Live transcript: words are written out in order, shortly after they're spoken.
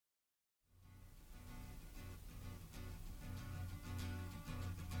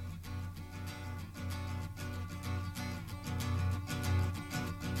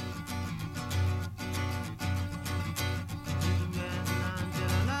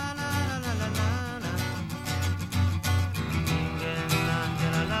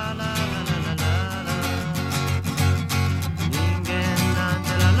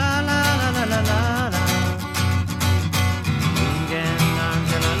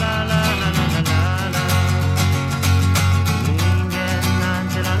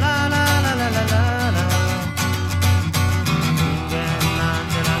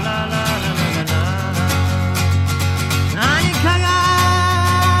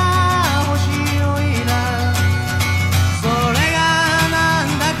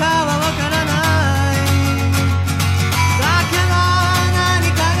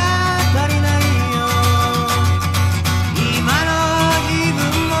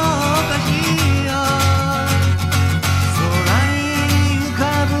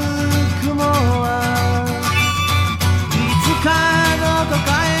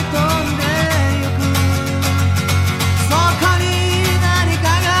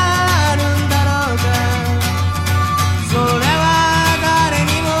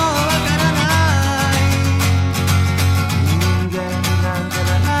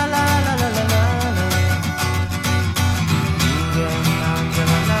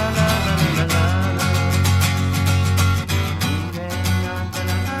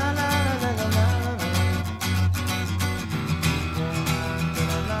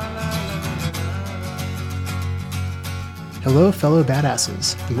Hello, fellow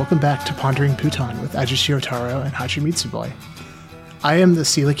badasses, and welcome back to Pondering Puton with Ajishio Taro and Hachimitsu Boy. I am the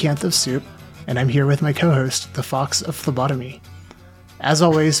coelacanth of soup, and I'm here with my co-host, the fox of phlebotomy. As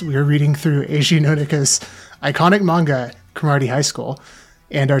always, we are reading through Eiji Nonika's iconic manga, Cromartie High School,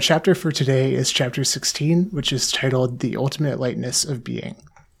 and our chapter for today is chapter 16, which is titled The Ultimate Lightness of Being.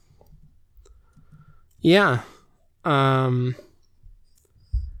 Yeah. I'm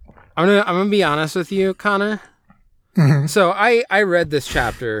gonna be honest with you, Connor. Mm-hmm. So I read this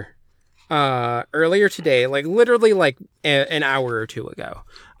chapter earlier today, like literally like an hour or two ago.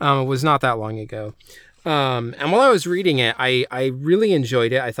 It was not that long ago. And while I was reading it, I really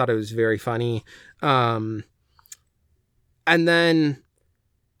enjoyed it. I thought it was very funny. And then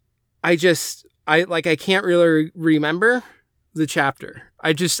I can't really remember the chapter.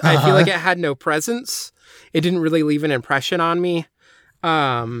 I feel like it had no presence. It didn't really leave an impression on me.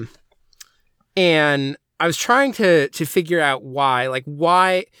 And I was trying to figure out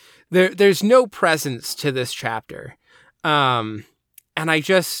why there's no presence to this chapter. And I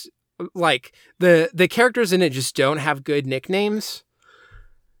just like the characters in it just don't have good nicknames.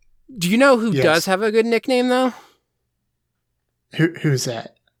 Do you know who does have a good nickname though? Who's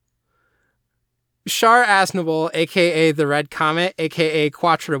that? Char Aznavour, aka the Red Comet, aka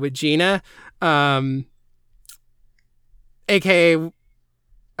Quattro Vagina, aka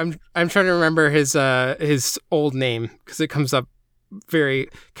I'm trying to remember his old name because it comes up very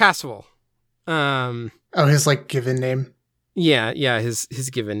Castle. His like given name. Yeah, his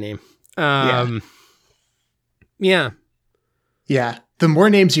given name. Yeah. The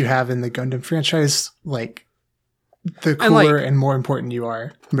more names you have in the Gundam franchise, like the cooler and more important you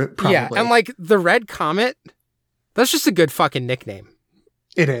are. Probably. Yeah, and like the Red Comet, that's just a good fucking nickname.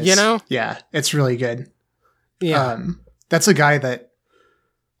 It is. You know? Yeah, it's really good. Yeah. That's a guy that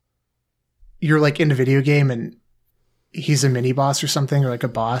you're like in a video game and he's a mini boss or something, or like a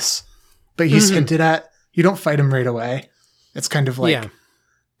boss, but he's hinted at. You don't fight him right away. It's kind of like,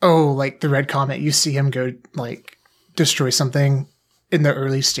 like the Red Comet, you see him go like destroy something in the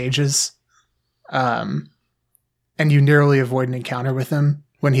early stages. And you narrowly avoid an encounter with him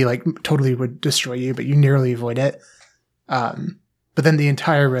when he like totally would destroy you, but you narrowly avoid it. But then the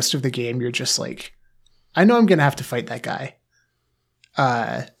entire rest of the game, you're just like, I know I'm going to have to fight that guy.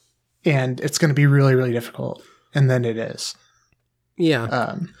 And it's going to be really, really difficult. And then it is.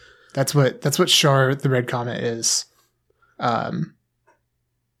 Yeah. That's what Char the Red Comet is. One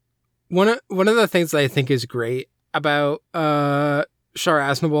of the things that I think is great about Char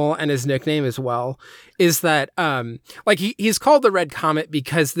Aznavour and his nickname as well is that he's called the Red Comet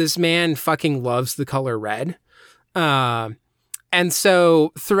because this man fucking loves the color red. And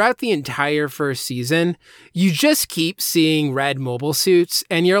so throughout the entire first season, you just keep seeing red mobile suits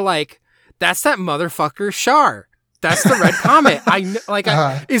and you're like, that's that motherfucker Char. That's the Red Comet.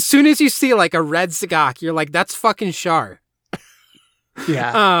 As soon as you see like a red Zagak, you're like, that's fucking Char.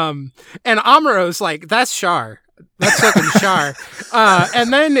 Yeah. And Amuro's like, that's Char. That's fucking Char.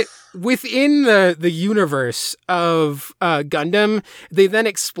 And then within the universe of Gundam, they then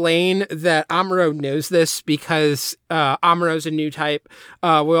explain that Amuro knows this because Amuro's a new type.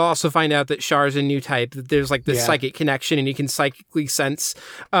 We'll also find out that Char's a new type, that there's like this psychic connection and you can psychically sense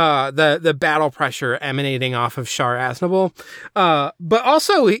the battle pressure emanating off of Char Aznavour. But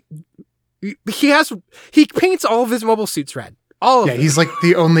also he paints all of his mobile suits red. All of them. He's like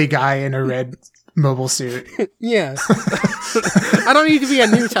the only guy in a red mobile suit. Yeah. I don't need to be a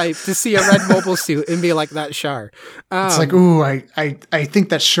new type to see a red mobile suit and be like, that Char. It's like, ooh, I think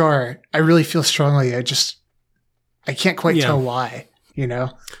that's Char. I really feel strongly. I can't quite tell why, you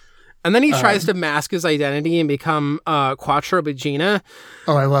know? And then he tries to mask his identity and become Quattro Vagina.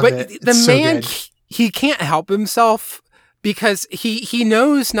 Oh, I love it. But the man, he can't help himself because he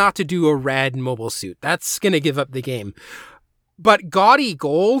knows not to do a red mobile suit. That's going to give up the game. But gaudy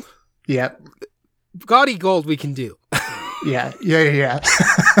gold. Yep. Gaudy gold we can do. Yeah.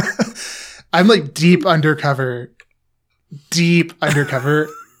 I'm like deep undercover,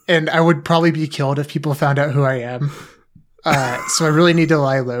 and I would probably be killed if people found out who I am. So I really need to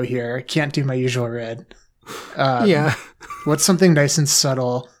lie low here. I can't do my usual red. What's something nice and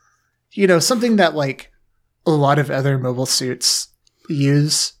subtle? You know, something that like a lot of other mobile suits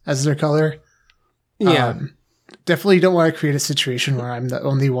use as their color. Yeah. Definitely don't want to create a situation where I'm the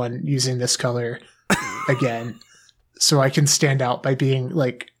only one using this color again. So I can stand out by being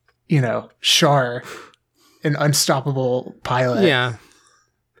like, you know, Char, an unstoppable pilot. Yeah.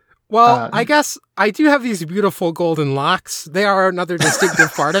 Well, I guess I do have these beautiful golden locks. They are another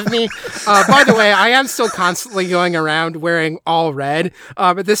distinctive part of me. By the way, I am still constantly going around wearing all red,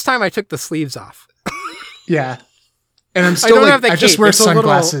 but this time I took the sleeves off. Yeah. And I'm still I just wear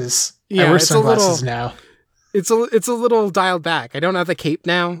sunglasses. I wear sunglasses now. It's a little dialed back. I don't have the cape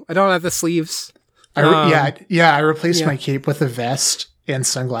now. I don't have the sleeves. I replaced my cape with a vest and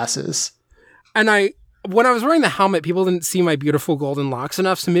sunglasses. And when I was wearing the helmet, people didn't see my beautiful golden locks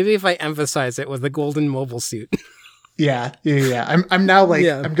enough. So maybe if I emphasize it with a golden mobile suit. Yeah. I'm now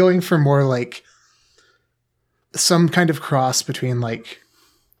I'm going for more like some kind of cross between like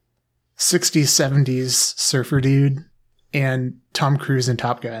 60s, 70s surfer dude and Tom Cruise in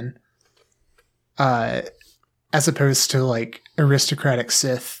Top Gun. As opposed to like aristocratic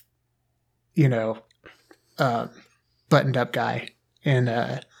Sith, buttoned up guy in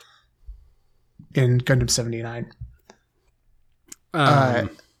Gundam 79. I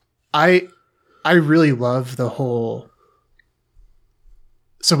really love the whole.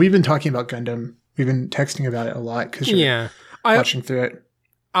 So we've been talking about Gundam. We've been texting about it a lot because you're watching through it.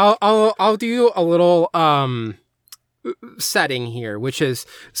 I'll do a little setting here, which is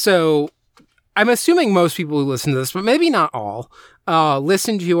so. I'm assuming most people who listen to this, but maybe not all,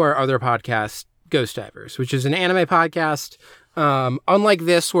 listen to our other podcast, Ghost Divers, which is an anime podcast. Unlike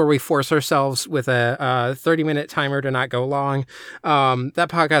this, where we force ourselves with a 30-minute timer to not go long, that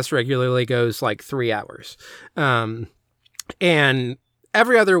podcast regularly goes like 3 hours. And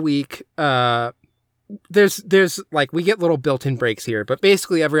every other week, there's like, we get little built-in breaks here, but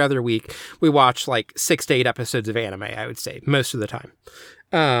basically every other week we watch like 6 to 8 episodes of anime, I would say, most of the time.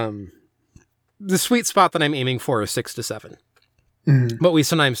 The sweet spot that I'm aiming for is 6 to 7. Mm-hmm. But we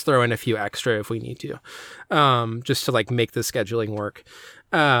sometimes throw in a few extra if we need to, just to like make the scheduling work.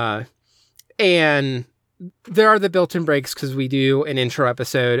 And there are the built-in breaks because we do an intro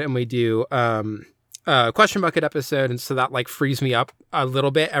episode and we do a question bucket episode. And so that like frees me up a little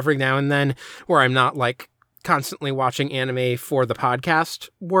bit every now and then where I'm not like constantly watching anime for the podcast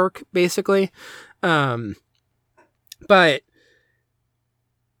work, basically. But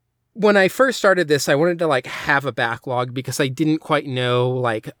when I first started this, I wanted to like have a backlog because I didn't quite know,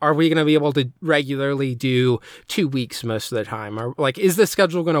 like, are we going to be able to regularly do 2 weeks most of the time? Or like, is the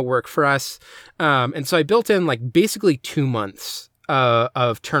schedule going to work for us? And so I built in like basically 2 months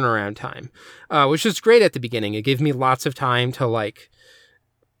of turnaround time, which was great at the beginning. It gave me lots of time to like,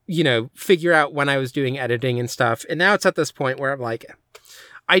 figure out when I was doing editing and stuff. And now it's at this point where I'm like,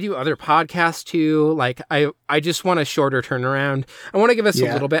 I do other podcasts too. Like I just want a shorter turnaround. I want to give us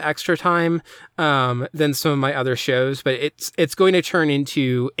a little bit extra time than some of my other shows, but it's going to turn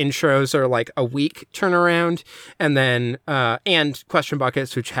into intros or like a week turnaround, and then and question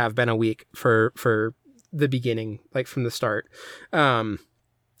buckets, which have been a week for the beginning, like from the start. And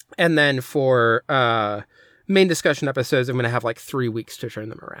then for main discussion episodes, I'm going to have like 3 weeks to turn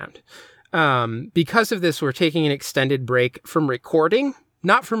them around. Because of this, we're taking an extended break from recording.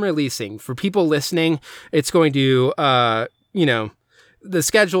 Not from releasing. For people listening, it's going to, the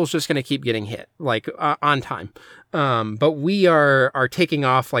schedule is just going to keep getting hit, like, on time. But we are taking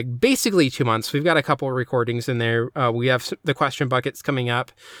off, like, basically 2 months. We've got a couple of recordings in there. We have the question buckets coming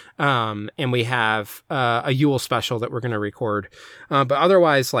up, and we have a Yule special that we're going to record. But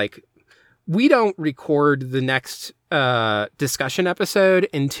otherwise, like, we don't record the next discussion episode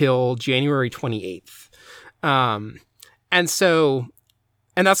until January 28th.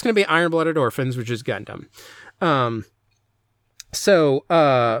 And that's going to be Iron-Blooded Orphans, which is Gundam.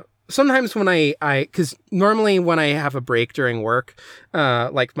 Sometimes when because normally when I have a break during work,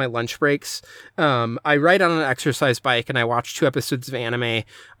 like my lunch breaks, I ride on an exercise bike and I watch 2 episodes of anime,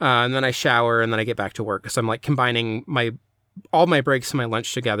 and then I shower and then I get back to work because I'm like combining all my breaks and my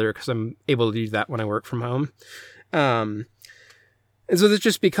lunch together because I'm able to do that when I work from home. And so this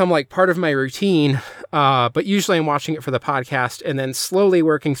just become like part of my routine, but usually I'm watching it for the podcast and then slowly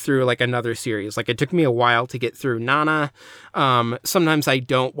working through like another series. Like it took me a while to get through Nana. Sometimes I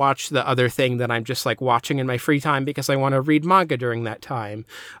don't watch the other thing that I'm just like watching in my free time because I want to read manga during that time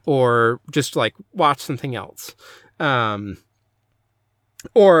or just like watch something else. Or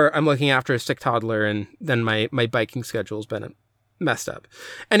I'm looking after a sick toddler and then my biking schedule's been messed up.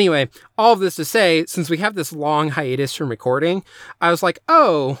 Anyway, all of this to say, since we have this long hiatus from recording, I was like,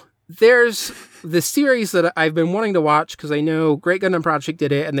 oh, there's this series that I've been wanting to watch because I know Great Gundam Project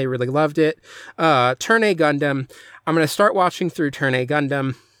did it and they really loved it. Turn A Gundam. I'm going to start watching through Turn A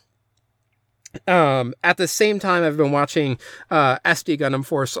Gundam. At the same time, I've been watching SD Gundam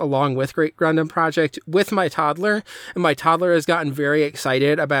Force along with Great Gundam Project with my toddler, and my toddler has gotten very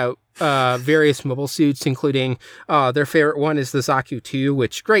excited about various mobile suits, including their favorite one is the Zaku 2,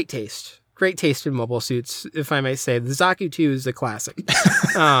 which great taste in mobile suits, if I may say. The Zaku 2 is a classic.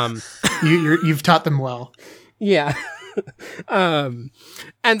 You've taught them well. Yeah. And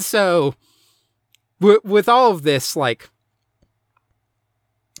so with all of this, like,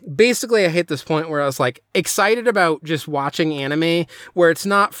 basically I hit this point where I was like excited about just watching anime, where it's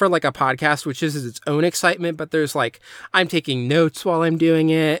not for like a podcast, which is its own excitement, but there's like, I'm taking notes while I'm doing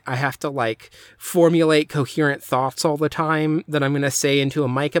it. I have to like formulate coherent thoughts all the time that I'm going to say into a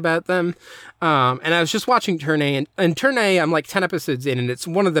mic about them. And I was just watching Turn-A, and Turn-A, I'm like 10 episodes in, and it's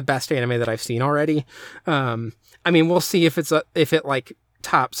one of the best anime that I've seen already. I mean, we'll see if it like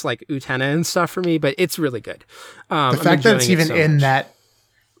tops like Utena and stuff for me, but it's really good. The fact that it's even in that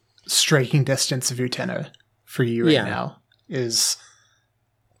striking distance of Utena for you right now is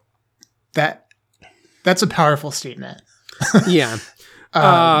that's a powerful statement. Yeah.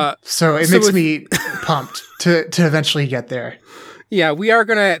 So it makes me pumped to eventually get there. Yeah, we are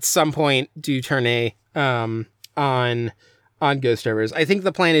gonna at some point do Turn-A on Ghost Overs. I think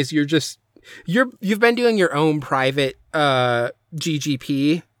the plan is you've been doing your own private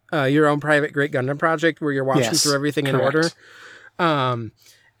GGP, your own private Great Gundam project where you're watching through everything in order.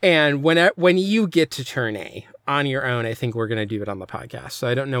 And when you get to Turn-A on your own, I think we're going to do it on the podcast. So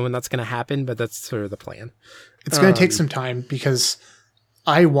I don't know when that's going to happen, but that's sort of the plan. It's going to take some time because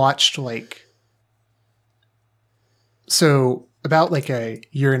I watched so about like a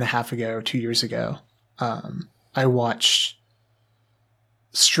year and a half ago, 2 years ago, I watched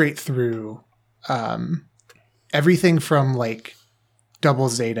straight through everything from like Double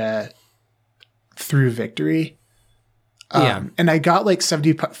Zeta through Victory. And I got like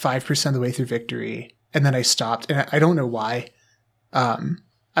 75% of the way through Victory, and then I stopped, and I don't know why.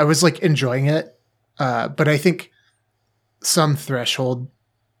 I was like enjoying it, but I think some threshold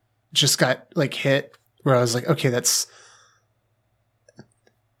just got like hit where I was like, okay, that's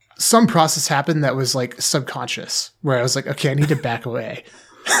some process happened that was like subconscious, where I was like, okay, I need to back away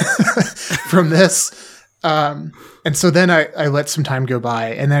from this. And so then I let some time go by,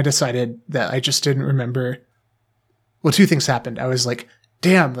 and I decided that I just didn't remember. Well, two things happened. I was like,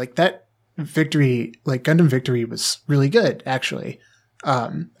 damn, like that Victory, like Gundam Victory was really good, actually.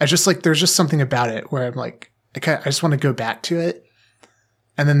 I just like, there's just something about it where I'm like, I just want to go back to it.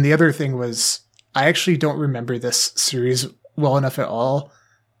 And then the other thing was, I actually don't remember this series well enough at all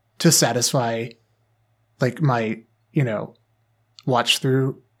to satisfy like my, watch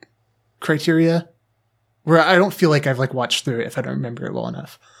through criteria, where I don't feel like I've like watched through it if I don't remember it well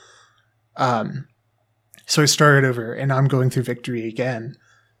enough. So I started over, and I'm going through Victory again.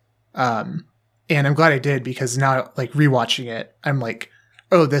 And I'm glad I did, because now, like, rewatching it, I'm like,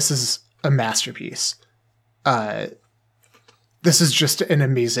 oh, this is a masterpiece. This is just an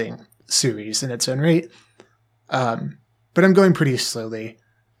amazing series in its own right. But I'm going pretty slowly,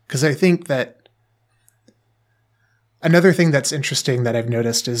 because I think that another thing that's interesting that I've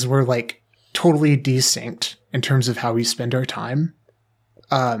noticed is we're, like, totally desynced in terms of how we spend our time.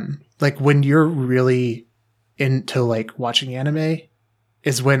 Like, when you're really into like watching anime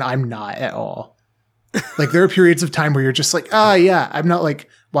is when I'm not at all. Like, there are periods of time where you're just like, yeah, I'm not like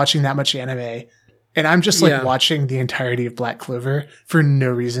watching that much anime, and I'm just like watching the entirety of Black Clover for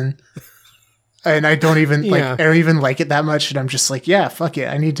no reason, and I don't even I don't even like it that much, and I'm just like, yeah, fuck it,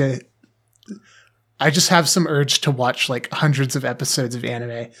 I just have some urge to watch like hundreds of episodes of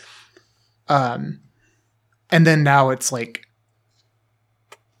anime. And then now it's like,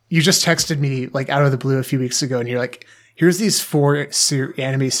 you just texted me like out of the blue a few weeks ago, and you're like, here's these 4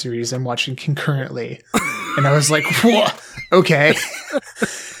 anime series I'm watching concurrently. And I was like, whoa, okay.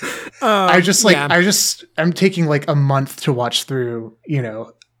 I'm taking like a month to watch through,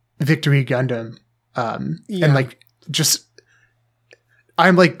 Victory Gundam. And like, just,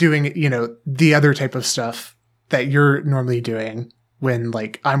 I'm like doing, the other type of stuff that you're normally doing when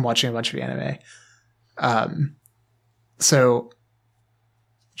like I'm watching a bunch of anime. So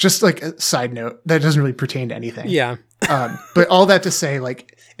just like a side note that doesn't really pertain to anything. Yeah. But all that to say,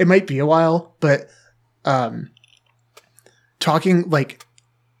 like, it might be a while, but talking like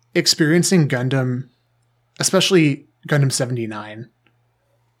experiencing Gundam, especially Gundam 79,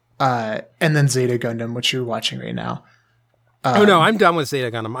 and then Zeta Gundam, which you're watching right now. Oh no, I'm done with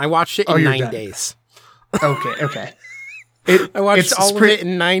Zeta Gundam. I watched it in 9 days. Okay. I watched all of it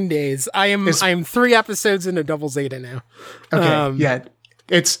in 9 days. I am 3 episodes into Double Zeta now. Okay, yeah.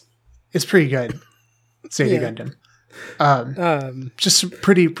 It's pretty good. Zeta Gundam. Just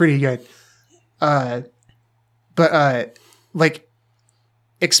pretty good. But like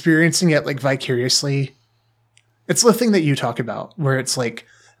experiencing it like vicariously, it's the thing that you talk about where it's like,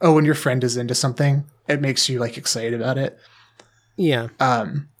 oh, when your friend is into something, it makes you like excited about it. Yeah.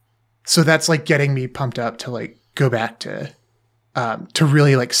 So that's like getting me pumped up to like go back to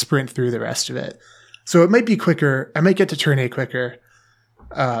really like sprint through the rest of it. So it might be quicker. I might get to Turn-A quicker.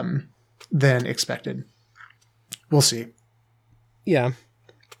 than expected. We'll see. Yeah.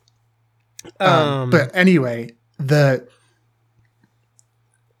 But anyway, the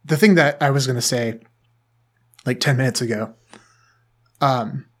thing that I was going to say like 10 minutes ago,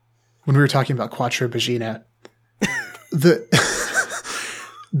 when we were talking about Quattro Bagina, the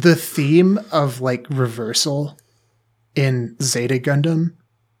theme of like reversal in Zeta Gundam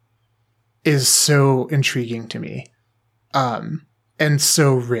is so intriguing to me. And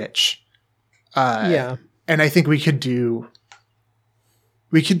so rich. Yeah. And I think we could do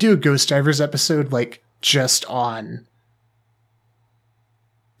a Ghost Divers episode like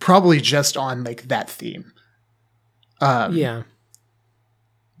probably just on like that theme. Yeah.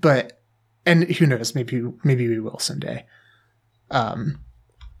 But, and who knows, maybe we will someday. But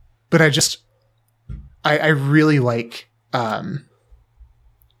I really like, Gundam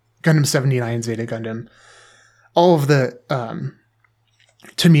 79 Zeta Gundam. All of the,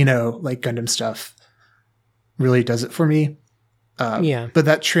 Tomino like Gundam stuff really does it for me. Yeah. But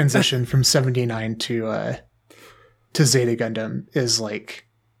that transition from 79 to Zeta Gundam is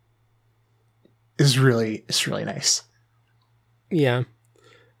really nice. Yeah.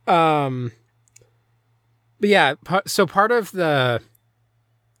 But yeah, so part of the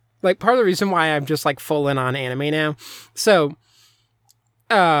reason why I'm just like full in on anime now. So,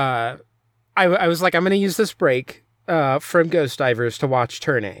 I was like, I'm going to use this break, from Ghost Divers to watch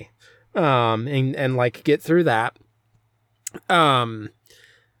Turn A, and like get through that.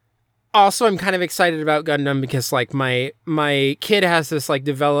 Also, I'm kind of excited about Gundam because like my kid has this like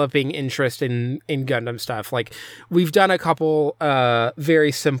developing interest in Gundam stuff. Like we've done a couple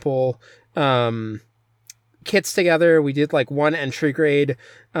very simple kits together. We did like one entry grade,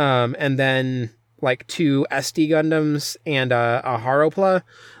 and then like 2 SD Gundams and a Haropla.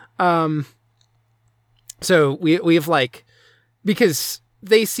 So we've like, because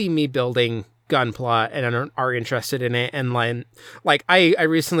they see me building Gunpla and are interested in it, and like I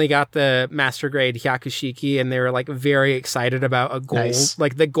recently got the master grade Hyakushiki, and they were like very excited about a gold,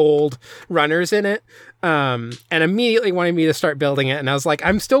 like the gold runners in it, and immediately wanted me to start building it, and I was like,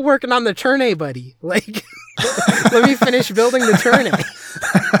 I'm still working on the Turn A, buddy, like let me finish building the Turn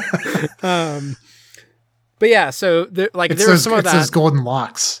A. But yeah, so there was some of that. It's those golden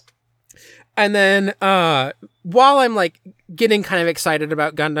locks. And then while I'm like getting kind of excited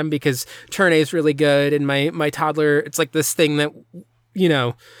about Gundam because Turn A is really good, and my toddler, it's like this thing that, you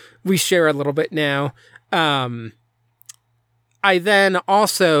know, we share a little bit now. I then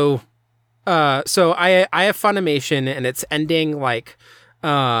also, so I have Funimation, and it's ending like,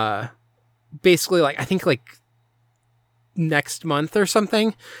 basically like, I think like next month or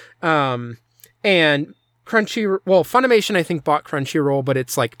something. And Funimation, I think, bought Crunchyroll, but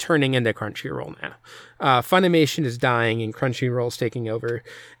it's like turning into Crunchyroll now. Funimation is dying and Crunchyroll's taking over.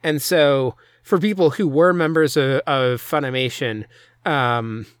 And so for people who were members of Funimation,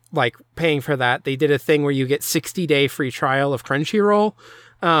 like paying for that, they did a thing where you get 60-day free trial of Crunchyroll.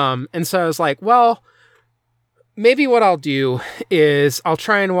 And so I was like, well, maybe what I'll do is I'll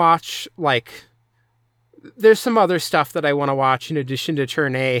try and watch like, there's some other stuff that I want to watch in addition to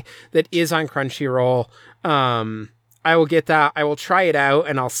Turn A that is on Crunchyroll. I will get that. I will try it out,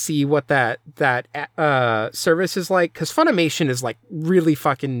 and I'll see what that service is like, because Funimation is like really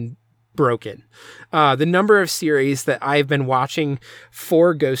fucking broken. The number of series that I've been watching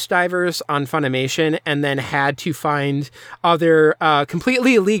for Ghost Divers on Funimation and then had to find other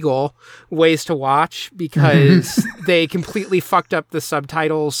completely illegal ways to watch because they completely fucked up the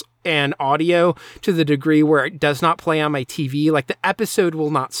subtitles and audio to the degree where it does not play on my TV. Like the episode will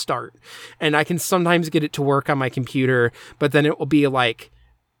not start, and I can sometimes get it to work on my computer, but then it will be like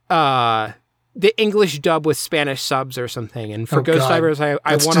the English dub with Spanish subs or something. And for Ghost Divers, I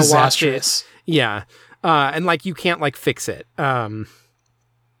want to watch it. Yeah. And like, you can't like fix it.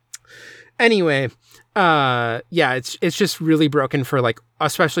 Anyway, yeah, it's just really broken for like,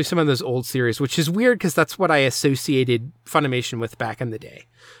 especially some of those old series, which is weird because that's what I associated Funimation with back in the day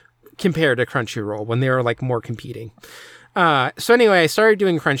compared to Crunchyroll when they were like more competing. So anyway, I started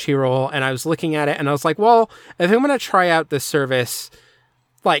doing Crunchyroll, and I was looking at it, and I was like, well, if I'm going to try out this service,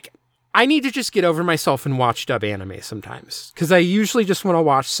 like, I need to just get over myself and watch dub anime sometimes, because I usually just want to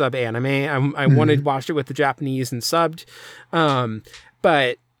watch sub anime. I want to watch it with the Japanese and subbed.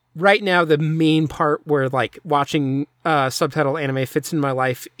 But right now, the main part where like watching subtitle anime fits in my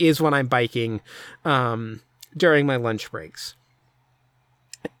life is when I'm biking during my lunch breaks.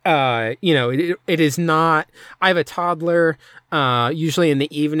 You know, it is not, I have a toddler, usually in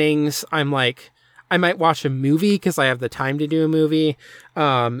the evenings, I'm like, I might watch a movie because I have the time to do a movie.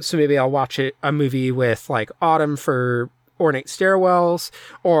 So maybe I'll watch a movie with like Autumn Ornate Stairwells,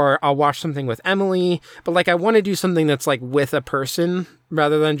 or I'll watch something with Emily. But like, I want to do something that's like with a person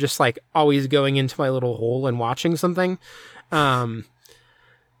rather than just like always going into my little hole and watching something. And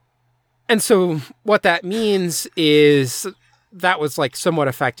so what that means is that was like somewhat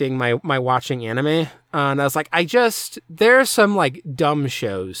affecting my watching anime. And I was like, there's some like dumb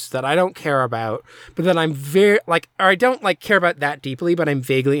shows that I don't care about, but that I'm very like, or I don't like care about that deeply, but I'm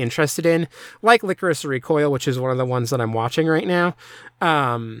vaguely interested in, like Licorice Recoil, which is one of the ones that I'm watching right now.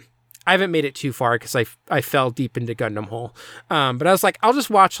 I haven't made it too far because I fell deep into Gundam Hole. But I was like, I'll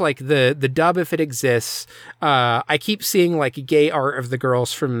just watch like the dub if it exists. I keep seeing like gay art of the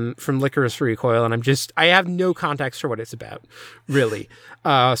girls from Licorice Recoil, and I have no context for what it's about, really. So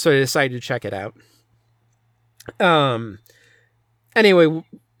I decided to check it out. Anyway,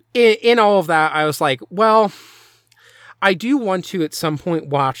 in all of that, I was like, well, I do want to at some point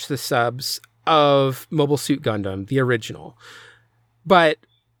watch the subs of Mobile Suit Gundam, the original. But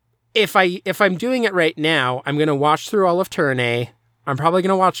if I'm doing it right now, I'm going to watch through all of Turn A. I'm probably going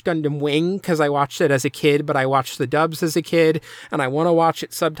to watch Gundam Wing because I watched it as a kid, but I watched the dubs as a kid, and I want to watch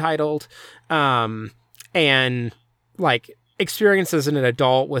it subtitled. And like experience as an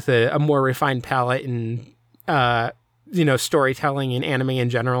adult with a more refined palette and storytelling and anime in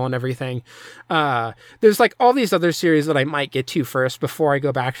general and everything. There's like all these other series that I might get to first before I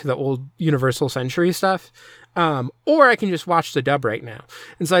go back to the old Universal Century stuff. Or I can just watch the dub right now.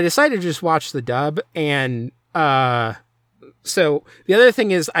 And so I decided to just watch the dub. And so the other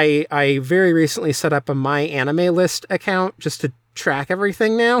thing is I very recently set up a My Anime List account just to track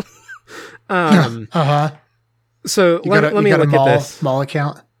everything now. So let me look at this. Mall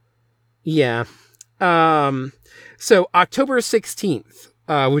account? Yeah. So October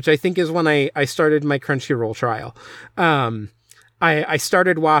 16th, which I think is when I started my Crunchyroll trial. I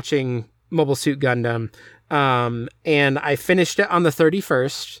started watching Mobile Suit Gundam. And I finished it on the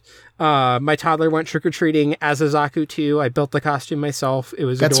 31st. My toddler went trick-or-treating as a Zaku too. I built the costume myself. It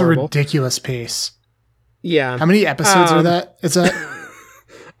was adorable. A ridiculous pace. Yeah. How many episodes are that? Is that?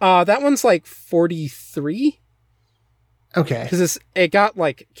 That one's like 43. Okay. Because it got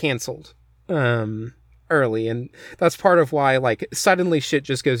like canceled, early. And that's part of why like suddenly shit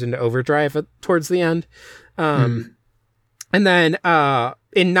just goes into overdrive towards the end. And then,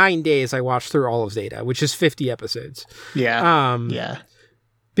 in 9 days, I watched through all of Zeta, which is 50 episodes. Yeah. Yeah.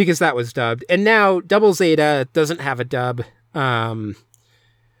 Because that was dubbed. And now Double Zeta doesn't have a dub.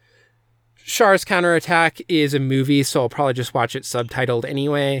 Char's Counterattack is a movie, so I'll probably just watch it subtitled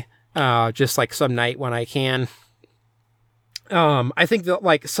anyway. Just like some night when I can. I think that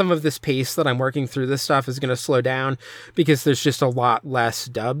like some of this pace that I'm working through this stuff is going to slow down because there's just a lot less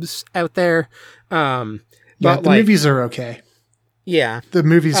dubs out there. But the movies are okay. Yeah. The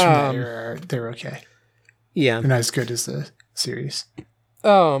movies from that era, they're okay. Yeah. They're not as good as the series.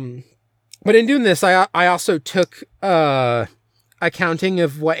 But in doing this, I also took accounting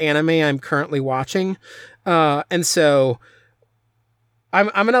of what anime I'm currently watching. And so I'm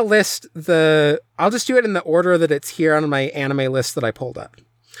going to list I'll just do it in the order that it's here on my anime list that I pulled up.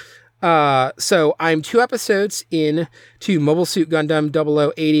 So I'm 2 episodes in to Mobile Suit Gundam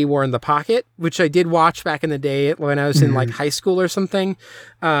 0080 War in the Pocket, which I did watch back in the day when I was in like high school or something.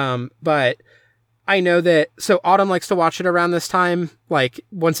 But I know that, so Autumn likes to watch it around this time, like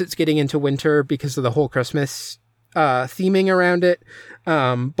once it's getting into winter because of the whole Christmas, theming around it.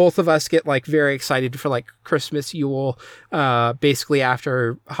 Both of us get like very excited for like Christmas Yule, basically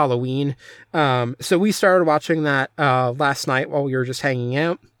after Halloween. So we started watching that, last night while we were just hanging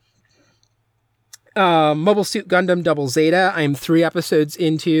out. Mobile Suit Gundam Double Zeta, I'm 3 episodes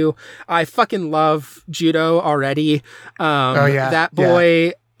into. I fucking love Judo already. That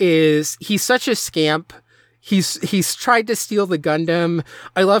boy he's such a scamp. He's tried to steal the Gundam.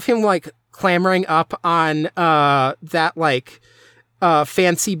 I love him like clambering up on that like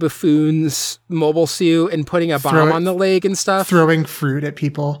fancy buffoon's mobile suit and putting a bomb on the leg and stuff. Throwing fruit at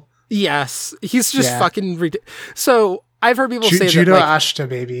people. Yes, he's just fucking ridiculous. So I've heard people say Judo that like, Ashta,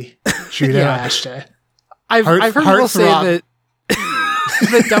 baby. Judo Ashta. I've heard people say that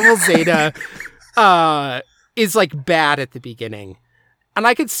the Double Zeta is like bad at the beginning. And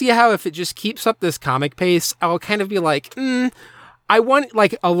I could see how if it just keeps up this comic pace, I'll kind of be like, I want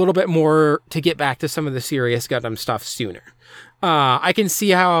like a little bit more to get back to some of the serious Gundam stuff sooner. I can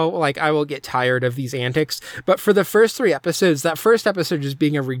see how like I will get tired of these antics, but for the first 3 episodes, that first episode just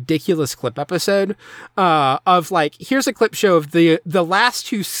being a ridiculous clip episode, of like, here's a clip show of the last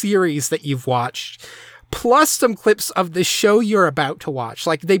 2 series that you've watched, plus some clips of the show you're about to watch.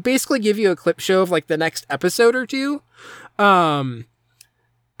 Like they basically give you a clip show of like the next episode or 2.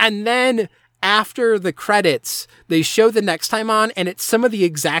 And then after the credits, they show the next time on, and it's some of the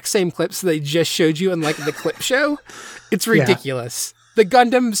exact same clips they just showed you in like the clip show. It's ridiculous. The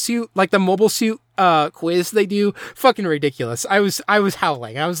Gundam suit, like the mobile suit quiz they do, fucking ridiculous. I was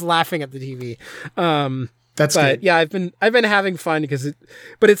howling. I was laughing at the TV. That's good. Yeah, I've been having fun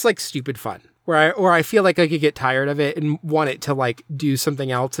but it's like stupid fun. Where I feel like I could get tired of it and want it to like do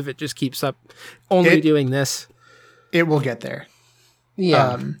something else if it just keeps up only doing this. It will get there.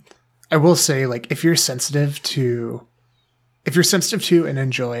 Yeah. I will say, like, if you're sensitive to and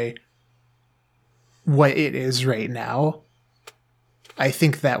enjoy what it is right now, I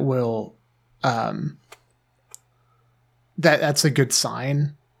think that will that's a good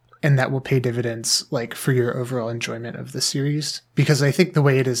sign, and that will pay dividends like for your overall enjoyment of the series, because I think the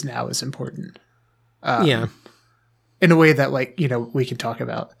way it is now is important. In a way that, like, you know, we can talk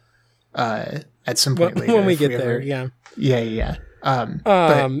about at some point later when we get there. Yeah.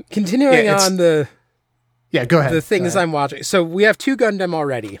 Continuing on go ahead. The things I'm watching. So we have 2 Gundam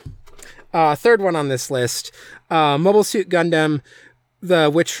already. Third one on this list, Mobile Suit Gundam,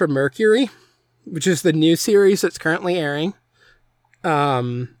 The Witch from Mercury, which is the new series that's currently airing.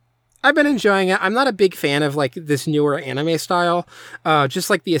 I've been enjoying it. I'm not a big fan of like this newer anime style.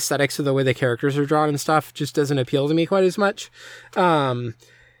 Just like the aesthetics of the way the characters are drawn and stuff just doesn't appeal to me quite as much.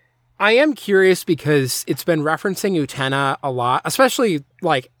 I am curious because it's been referencing Utena a lot, especially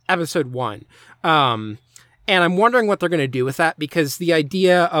like episode 1. And I'm wondering what they're going to do with that, because the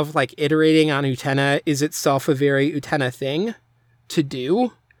idea of like iterating on Utena is itself a very Utena thing to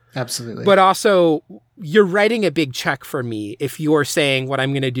do. Absolutely. But also, you're writing a big check for me if you're saying what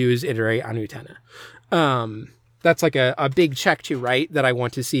I'm going to do is iterate on Utena. That's like a big check to write that I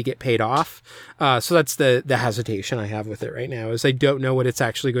want to see get paid off. So that's the hesitation I have with it right now, is I don't know what it's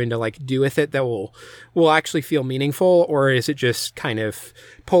actually going to like do with it that will actually feel meaningful, or is it just kind of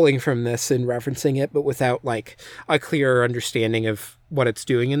pulling from this and referencing it, but without like a clearer understanding of what it's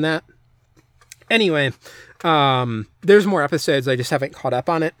doing in that. Anyway, there's more episodes. I just haven't caught up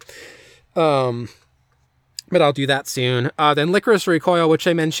on it. But I'll do that soon. Then Licorice Recoil, which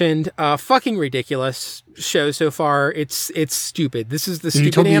I mentioned, fucking ridiculous show so far. It's stupid. This is the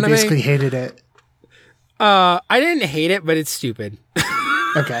stupid anime. You basically hated it. I didn't hate it, but it's stupid.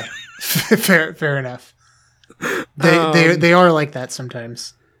 Okay. Fair enough. They are like that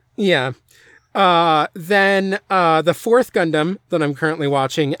sometimes. Yeah. Then the 4th Gundam that I'm currently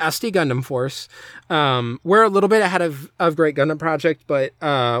watching, SD Gundam Force. We're a little bit ahead of Great Gundam Project, but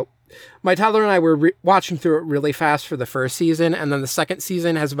my toddler and I were watching through it really fast for the first season, and then the second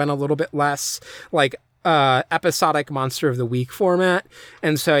season has been a little bit less like episodic Monster of the Week format,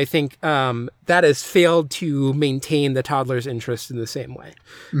 and so I think that has failed to maintain the toddler's interest in the same way.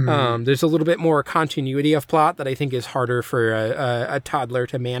 Mm-hmm. There's a little bit more continuity of plot that I think is harder for a toddler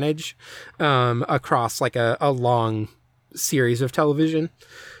to manage across like a long series of television.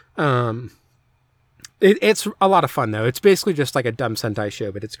 It's a lot of fun, though. It's basically just like a dumb Sentai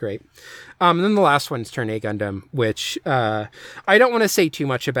show, but it's great. And then the last one's Turn A Gundam, which I don't want to say too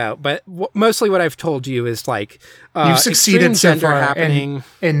much about, but mostly what I've told you is like you've succeeded so far in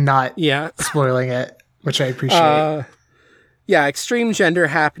not spoiling it, which I appreciate. Extreme gender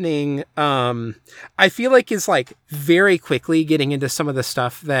happening. I feel like is like very quickly getting into some of the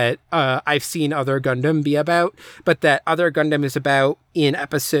stuff that I've seen other Gundam be about, but that other Gundam is about in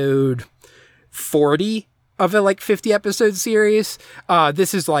episode 40 of a like 50 episode series.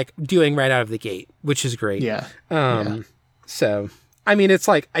 This is like doing right out of the gate, which is great. So I mean, it's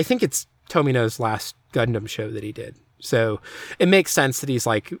like, I think it's Tomino's last Gundam show that he did, so it makes sense that he's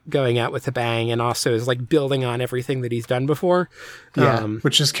like going out with a bang, and also is like building on everything that he's done before.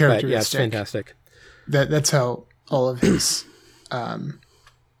 Which is characteristic. Yeah, it's fantastic. That's how all of his well,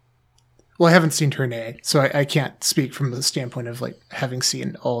 I haven't seen Turn A, so I can't speak from the standpoint of like having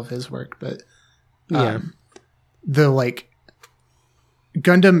seen all of his work, but the like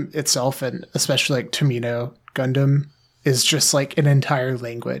Gundam itself, and especially like Tomino Gundam, is just like an entire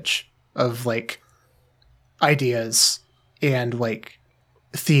language of like ideas and like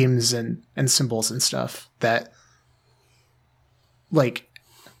themes and symbols and stuff that like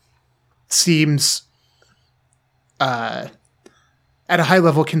seems at a high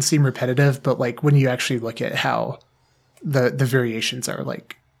level can seem repetitive, but like when you actually look at how the variations are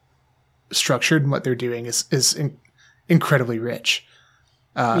like structured and what they're doing is incredibly rich.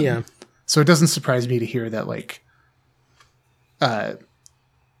 So it doesn't surprise me to hear that like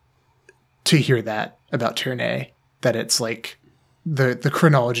to hear that about Turn A, that it's like the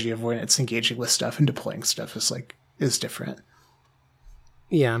chronology of when it's engaging with stuff and deploying stuff is different.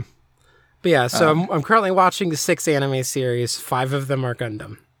 Yeah. But yeah, so I'm currently watching the 6 anime series. 5 of them are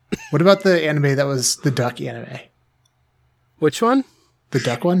Gundam. What about the anime that was the duck anime? Which one? The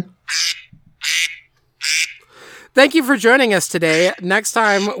duck one? Thank you for joining us today. Next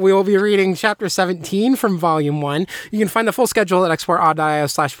time, we will be reading Chapter 17 from Volume 1. You can find the full schedule at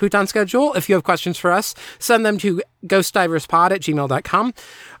exportaud.io/Puton schedule. If you have questions for us, send them to ghostdiverspod@gmail.com.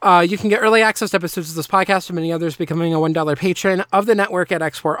 You can get early access to episodes of this podcast and many others becoming a $1 patron of the network at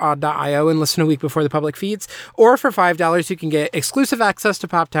exportaud.io and listen a week before the public feeds. Or for $5, you can get exclusive access to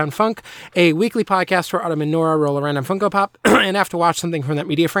Pop Town Funk, a weekly podcast where Autumn and Nora roll around on Funko Pop and have to watch something from that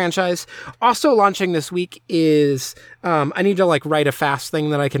media franchise. Also launching this week is, I need to write a fast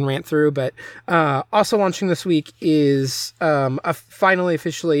thing that I can rant through, but also launching this week is finally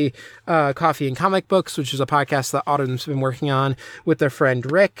officially Coffee and Comic Books, which is a podcast that Autumn's been working on with their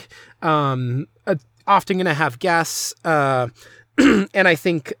friend Rick. Often going to have guests. And I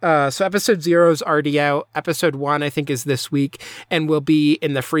think, so episode 0 is already out. Episode 1, I think, is this week and will be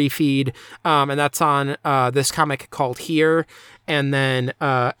in the free feed. And that's on this comic called Here. And then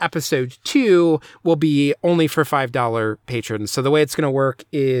episode 2 will be only for $5 patrons. So the way it's going to work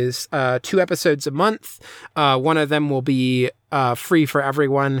is 2 episodes a month. One of them will be free for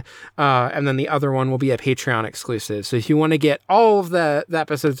everyone. And then the other one will be a Patreon exclusive. So if you want to get all of the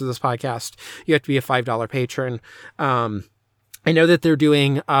episodes of this podcast, you have to be a $5 patron. I know that they're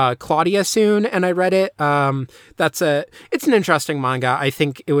doing Claudia soon, and I read it. It's an interesting manga. I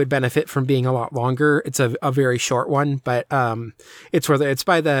think it would benefit from being a lot longer. It's a very short one, but it's worth it. It's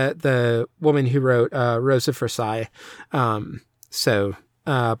by the woman who wrote Rose of Versailles. But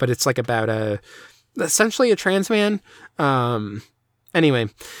it's about essentially a trans man. Anyway.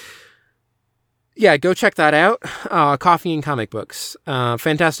 Yeah, go check that out. Coffee and Comic Books.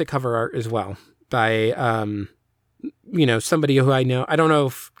 Fantastic cover art as well by somebody who I know. I don't know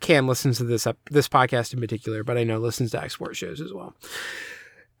if Cam listens to this podcast in particular, but I know listens to export shows as well.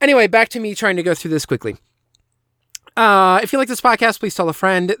 Anyway, back to me trying to go through this quickly. If you like this podcast, please tell a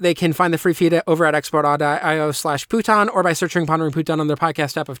friend. They can find the free feed over at exportaud.io/Puton or by searching Pondering Puton on their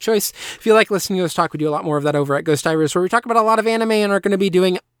podcast app of choice. If you like listening to us talk, we do a lot more of that over at Ghost Divers, where we talk about a lot of anime and are going to be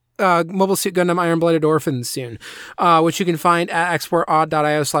doing Mobile Suit Gundam Iron-Blooded Orphans soon, which you can find at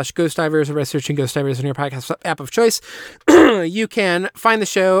exportaud.io/Ghost-Divers or by searching Ghost Divers in your podcast app of choice. You can find the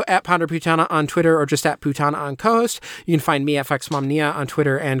show at Ponder Putana on Twitter or just at Putana on co-host. You can find me at FXMomNia on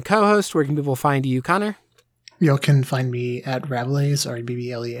Twitter and co-host. Where can people find you, Connor? You can find me at Rabelaise, or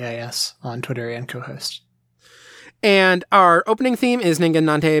BBLEAS, on Twitter and co-host. And our opening theme is Ningen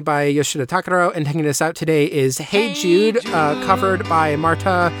Nante by Yoshida Takaro, and taking us out today is Hey Jude, covered by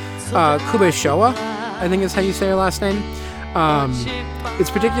Marta Kubashowa, I think is how you say her last name. It's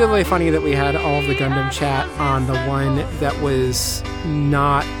particularly funny that we had all of the Gundam chat on the one that was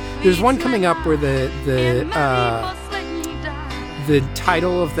not... There's one coming up where the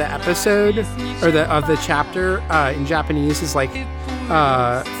title of the episode, or of the chapter in Japanese is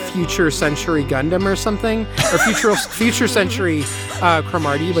Future Century Gundam or something, or Future Century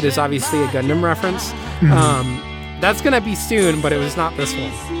Cromartie, but is obviously a Gundam reference. Mm-hmm. That's gonna be soon, but it was not this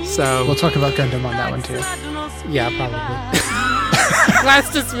one. So we'll talk about Gundam on that one too. Yeah, probably.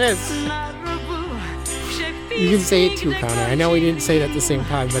 Class dismissed. You can say it too, Connor. I know we didn't say it at the same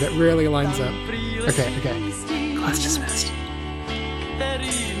time, but it really lines up. Okay. Class dismissed.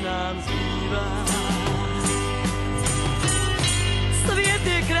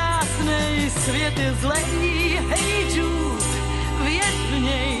 Svět je zlej, hej Jude, věř v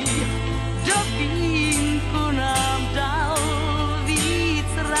něj, do vínku nám dal víc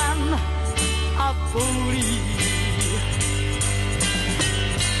ran a boulí.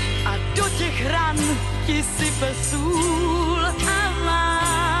 A do těch ran ti sype sůl a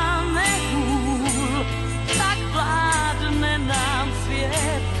máme hůl, tak vládne nám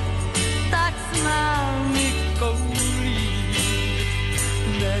svět, tak s námi koulí.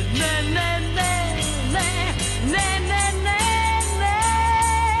 Ne.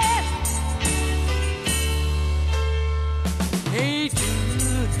 Hej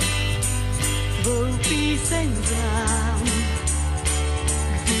Jude, tvou píseň znám,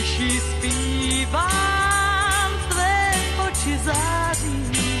 když ji zpívám, tvé oči září.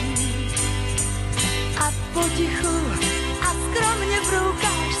 A potichu a skromně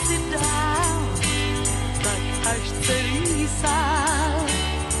broukáš si dál, tak až celý sál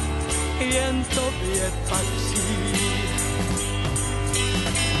jen tobě patří.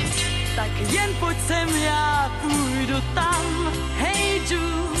 Tak jen pojď sem, já půjdu tam, hej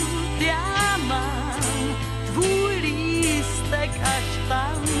Jude, já mám tvůj lístek až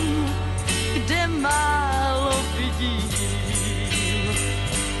tam, kde málo vidím.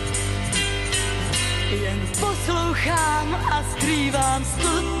 jen poslouchám a skrývám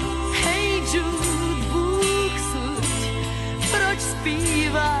stud. Hej Jude, Bůh suď, proč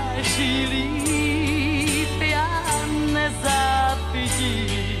zpíváš jí líp, já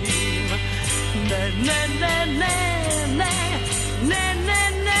nezávidím. Ne, ne, ne, ne, ne, ne,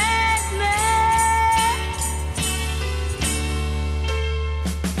 ne, ne, ne.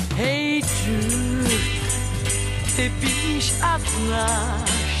 Hej Jude, ty píš a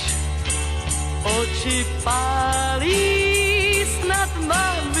znáš, oči pálí, snad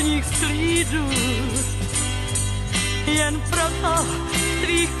mám v nich slídu. Jen proto v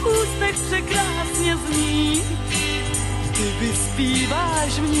tvých ústech překrásně zní, ty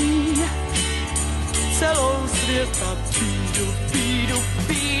vyspíváš v ní celou světa pídu, pídu,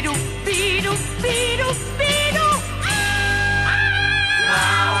 pídu, pídu, pídu.